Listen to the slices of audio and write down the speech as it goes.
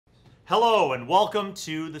Hello and welcome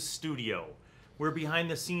to the studio. We're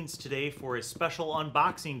behind the scenes today for a special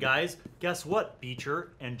unboxing, guys. Guess what, Beecher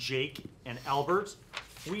and Jake and Albert?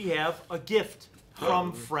 We have a gift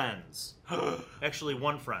from friends. Actually,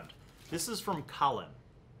 one friend. This is from Colin.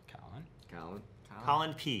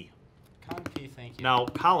 Colin P. Colin P, thank you. Now,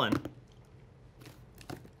 Colin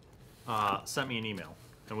sent me an email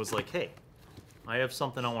and was like, hey, I have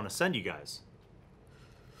something I want to send you guys.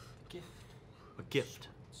 A gift.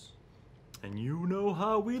 And you know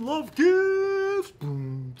how we love gifts.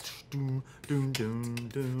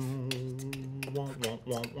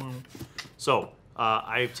 So,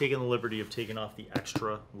 I've taken the liberty of taking off the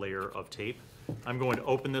extra layer of tape. I'm going to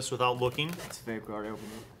open this without looking. It's fake, we already opened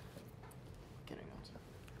it.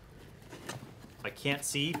 I can't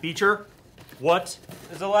see. Beecher, what?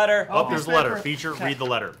 There's a letter. Oh, there's a letter. Beecher, read the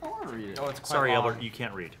letter. I want to read it. Oh, it's quite Sorry, long. Albert, you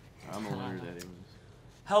can't read. I'm a learner that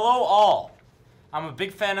Hello all. I'm a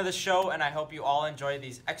big fan of the show, and I hope you all enjoy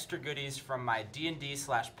these extra goodies from my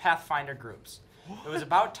D&D/Pathfinder groups. It was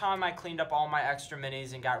about time I cleaned up all my extra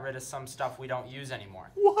minis and got rid of some stuff we don't use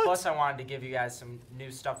anymore. What? Plus, I wanted to give you guys some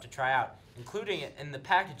new stuff to try out. Including in the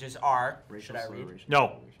packages are... Should I read?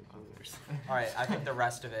 No. All right, I think the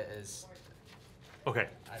rest of it is... Okay,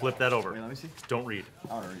 flip that over. Wait, let me see. Don't read.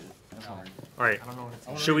 I want to read it. I just want to read it. All right. I don't know what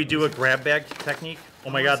it's Should we do a grab bag technique? Oh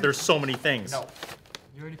my God, there's so many things. No.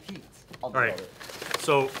 You already peeked. All right.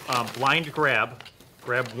 So, blind grab.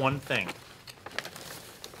 Grab one thing.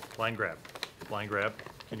 Blind grab. Blind grab.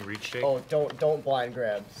 Can you reach, Jake? Oh, don't blind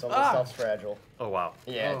grab. Some of the stuff's fragile. Oh, wow.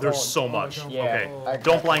 Yeah. There's so much. Yeah. Okay.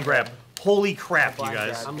 Don't blind grab. Holy crap, you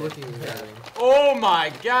guys. I'm looking at it. Oh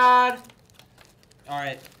my God. All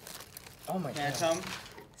right. Oh my God. Phantom.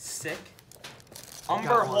 Sick.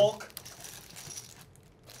 Umber Hulk.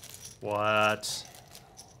 What?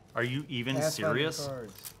 Are you even Pathfinder serious?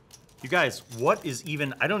 cards. You guys, what is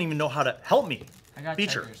even... I don't even know how to... Help me. I got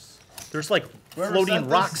Beecher. checkers. There's like Whoever floating sent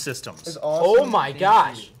rock this systems. Is awesome, Oh my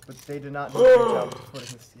gosh. but they did not do a good job of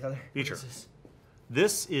putting this together. Beecher.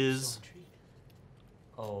 This is...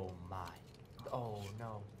 Oh my. Oh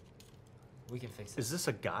no. We can fix Is this. this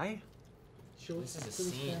a guy? This is a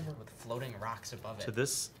scene with floating rocks above it. So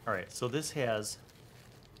this... Alright, so this has...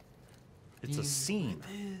 It's a scene.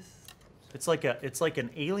 It's like an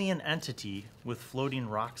alien entity with floating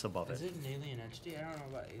rocks above Is it. it an alien entity? I don't know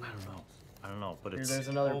about aliens. I don't know, but Here, it's... there's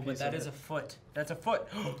another Oh, piece but that of is it. a foot. That's a foot.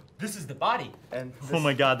 This is the body. And Oh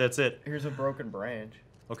my God, that's it. Here's a broken branch.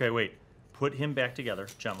 Okay, wait. Put him back together,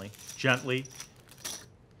 gently. Gently.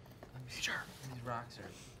 These rocks are...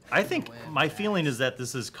 I think my feeling is that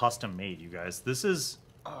this is custom made, you guys. This is...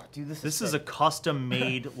 Oh, dude, This is a custom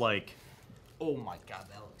made, like... Oh my God,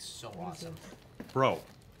 that looks so awesome. Bro.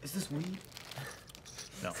 Is this weed?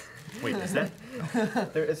 No. Wait, is that...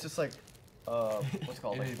 It's just like, what's it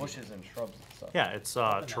called? Like bushes and shrubs and stuff. Yeah, it's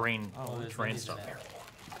terrain, there's terrain these in stuff. there.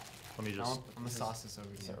 Let me just... I'm gonna sauce this over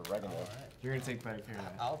It's here. oregano. You're gonna take better care of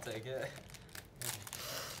that. I'll take it.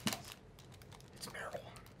 It's marijuana.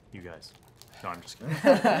 You guys. No, I'm just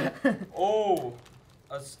kidding. Oh,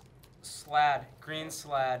 a slad, green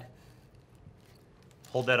slad.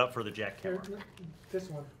 Hold that up for the Jack camera. This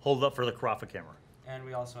one. Hold it up for the Carafa camera. And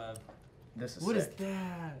we also have... This is What is sick.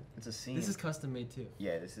 that? It's a scene. This is custom made too.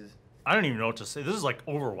 Yeah, this is I don't even know what to say. This is like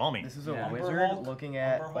overwhelming. this is a Yeah. wizard Umber Hulk, looking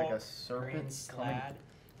at Umber like a Hulk, serpent green coming. slad.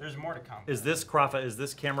 There's more to come. Is this Carafa, is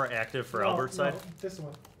this camera active for Albert's side? This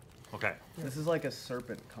one. Okay. This is like a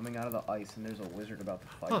serpent coming out of the ice, and there's a wizard about to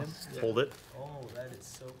fight him. Hold it. Oh, that is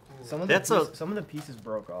so cool. Some of the pieces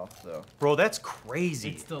broke off though. Bro, that's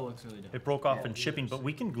crazy. It still looks really dope. It broke off in shipping, but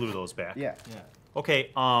we can glue those back. Yeah. Yeah. Okay,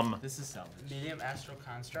 This is salvage. Medium astral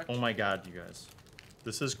construct. oh my God, you guys.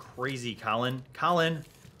 This is crazy, Colin. Colin,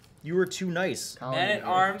 you were too nice. Man at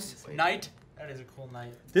arms, knight. That is a cool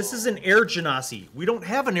knight. This is an air genasi. We don't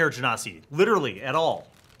have an air genasi, literally, at all.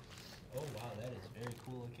 Oh wow, that is very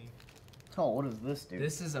cool looking. Oh, what is this dude?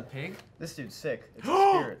 This is a pig? This dude's sick. It's a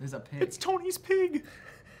spirit. There's a pig. It's Tony's pig.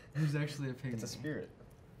 There's actually a pig. It's a spirit.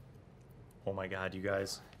 Oh my God, you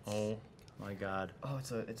guys. Oh my God. Oh,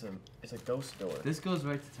 it's a ghost door. This goes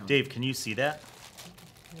right to town. Dave, can you see that?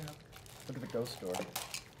 Yeah. Look at the ghost door.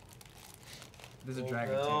 There's a Oh,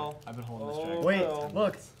 dragon Bill. too. I've been holding this Oh. dragon. Wait, no.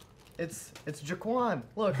 look. It's Jaquan.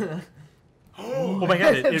 Look. Oh my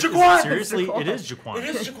God, Jaquan! seriously, Jaquan. it is Jaquan.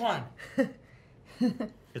 It is Jaquan.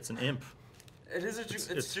 It's an imp. It is a It's-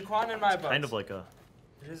 it's Jaquan in my book. Kind of like a...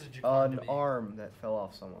 It is a Jaquan An to me. arm that fell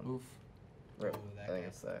off someone. Oof. Rip. Oh, that I think guy.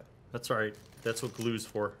 it's that. That's right. That's what glue's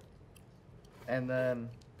for. And then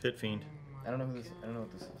Pit Fiend. I don't know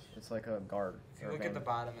what this is. It's like a guard. If you or a look at the band.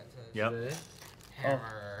 bottom, it says Yep. Really?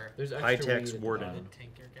 Hammer. There's extra High-tax weed at the warden. bottom. The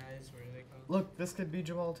Tinker guys, what are they called? Look, this could be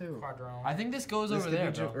Jamal too. Quadrone. I think this goes This over could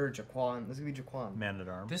there, be bro. or Jaquan. This could be Jaquan. Man at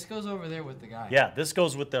arm. This goes over there with the guy. Yeah, this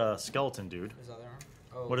goes with the skeleton dude. His other arm.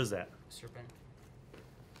 Oh, What is that? Serpent.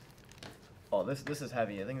 Oh, this is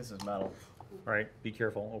heavy. I think this is metal. All right, be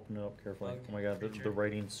careful. Open it up carefully. Bug Oh my god, the creature.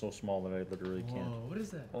 writing's so small that I literally Whoa, can't. what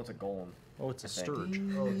is that? Oh, it's a golem. Oh, it's a I think.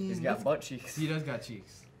 sturge. Oh, He's got butt cheeks. He does got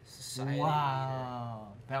cheeks. Society Wow,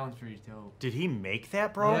 that one's pretty dope. Did he make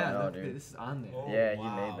that, bro? Yeah, No, look, dude. this is on there. Oh, Yeah, he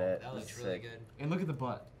wow. made that. That This looks is really sick. good. And look at the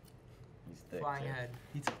butt. He's thick. Flying too. head.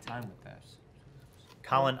 He took time with that.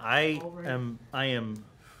 Colin, I Over. am.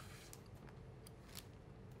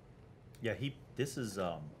 Yeah, this is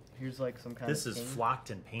Here's like some kind this of is king. flocked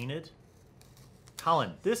and painted.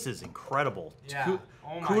 Colin, this is incredible. Yeah.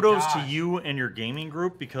 Oh my Kudos to gosh. you and your gaming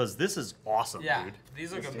group because this is awesome, Yeah, dude.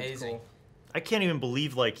 these look This dude's amazing. cool. I can't even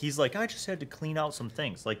believe like he's like I just had to clean out some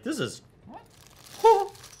things. Like this is What?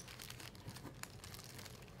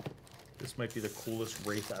 This might be the coolest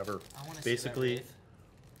wraith ever. I want to Basically, see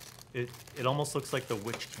that it almost looks like the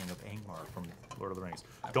Witch King of Angmar from Lord of the Rings.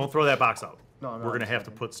 Don't throw that box out. No, We're gonna it's have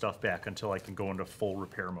to okay. put stuff back until I can go into full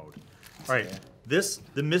repair mode. All right, Yeah.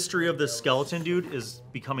 the mystery of this skeleton dude is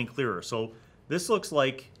becoming clearer. So this looks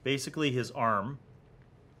like basically his arm.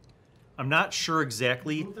 I'm not sure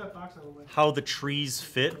exactly Move that box out of the way. how the trees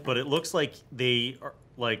fit, but it looks like they are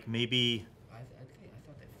like maybe. I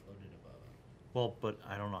thought they floated above Well, but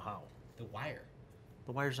I don't know how. the wire.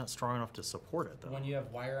 The wire's not strong enough to support it though. When you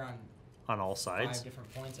have wire on On all sides. 5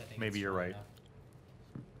 different points, I think Maybe it's you're strong right. enough.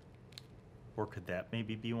 Or could that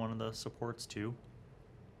maybe be one of the supports too?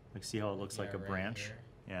 Like see how it looks like Yeah, a right branch? here.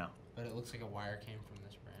 Yeah. But it looks like a wire came from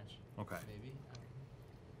this branch. Okay. Maybe. I don't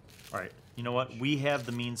know. All right. You know what? We have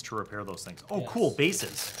the means to repair those things. Oh, Yes. cool.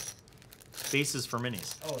 Bases. Bases for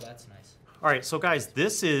minis. Oh, that's nice. All right. So guys,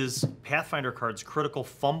 this is Pathfinder cards critical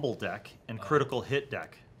fumble deck and Oh. critical hit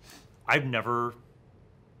deck. I've never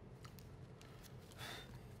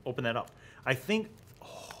opened that up. I think.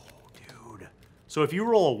 Oh, dude. So if you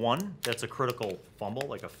roll a 1, that's a critical fumble,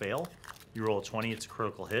 like a fail. You roll a 20, it's a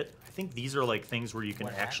critical hit. I think these are like things where you can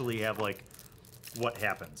What actually have like what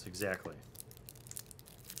happens exactly.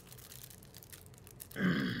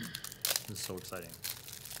 This is so exciting.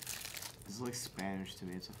 This is like Spanish to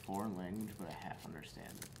me. It's a foreign language, but I half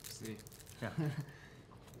understand it. See. Yeah.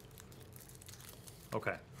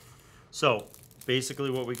 Okay. So basically,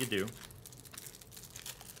 what we could do.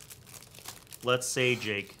 Let's say,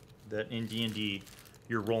 Jake, that in D&D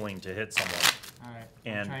you're rolling to hit someone. Alright.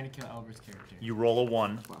 And I'm trying to kill Albert's character. You roll a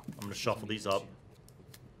 1. Wow. I'm gonna shuffle these up.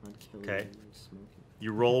 I'd kill Okay. you and smoke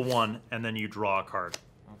you. You roll a 1, and then you draw a card.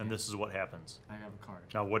 And Okay. this is what happens. I have a card.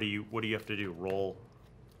 Now, what do you have to do? Roll.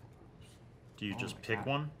 Do you Oh just my pick God.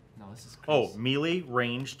 one? No, this is Oh, Chris. melee,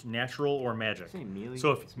 ranged, natural, or magic. Say melee.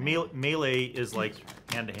 So if It's melee. melee is like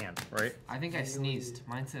hand to hand, right? I think I sneezed.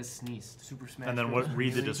 Mine says sneezed. Super Smash. And then Bros. what?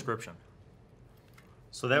 Read the Melee. description.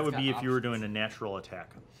 So that It's would got be if you were options. doing a natural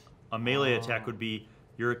attack. A melee attack Oh. would be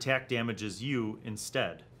your attack damages you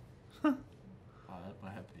instead. Oh,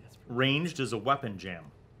 that's pretty Ranged is a weapon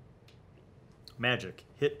jam. Magic,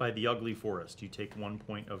 hit by the ugly forest. You take 1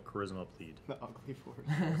 point of charisma bleed. The ugly force.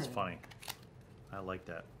 That's funny. I like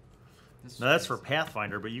that. This Now that's for is-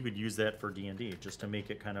 Pathfinder, but you could use that for D&D just to make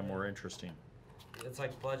it kind of more interesting. It's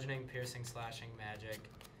like bludgeoning, piercing, slashing, magic.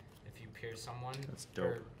 If you pierce someone. That's dope.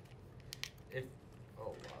 or If. Oh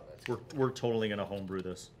wow, that's. We're totally gonna homebrew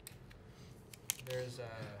this. There's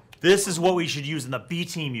This is what we should use in the B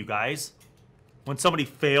team, you guys. When somebody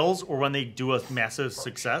fails or when they do a massive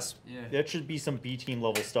success, Yeah. that should be some B team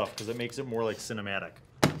level stuff because it makes it more like cinematic,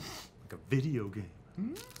 like a video game.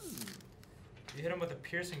 You hit them with a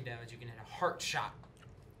piercing damage, you can hit a heart shot,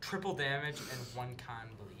 triple damage, and 1 con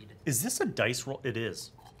bleed. Is this a dice roll? It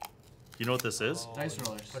is. You know what this is? Oh, Dice you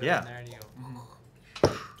rollers. Put it Yeah. in there and you go.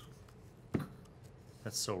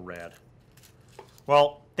 That's so rad.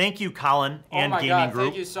 Well, thank you, Colin and oh my Gaming god, Group.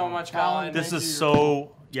 thank you so much, Colin, Colin. This Thank is you.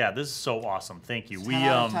 so this is so awesome. Thank you. 10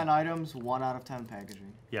 out of 10 items, 1 out of 10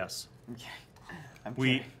 packaging. Yes. I'm kidding. I'm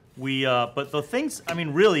We kidding. but the things, I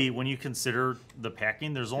mean, really, when you consider the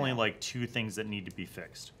packing, there's only Yeah. like 2 things that need to be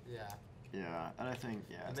fixed. Yeah. Yeah, and I think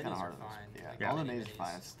The it's kind minis of hard. are to lose. fine. Yeah, Like, all the mini minis are minis.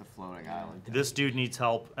 fine. It's the floating island. This dude needs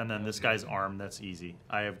help, and then this guy's arm, that's easy.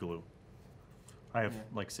 I have glue. I have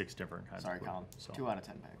like 6 different kinds Sorry, of glue. Colin. So. 2 out of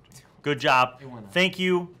 10 packaging. Good job. It went up. Thank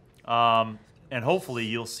you. And hopefully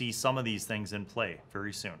you'll see some of these things in play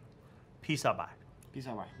very soon. Peace out. Bye. Peace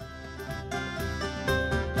out, bye.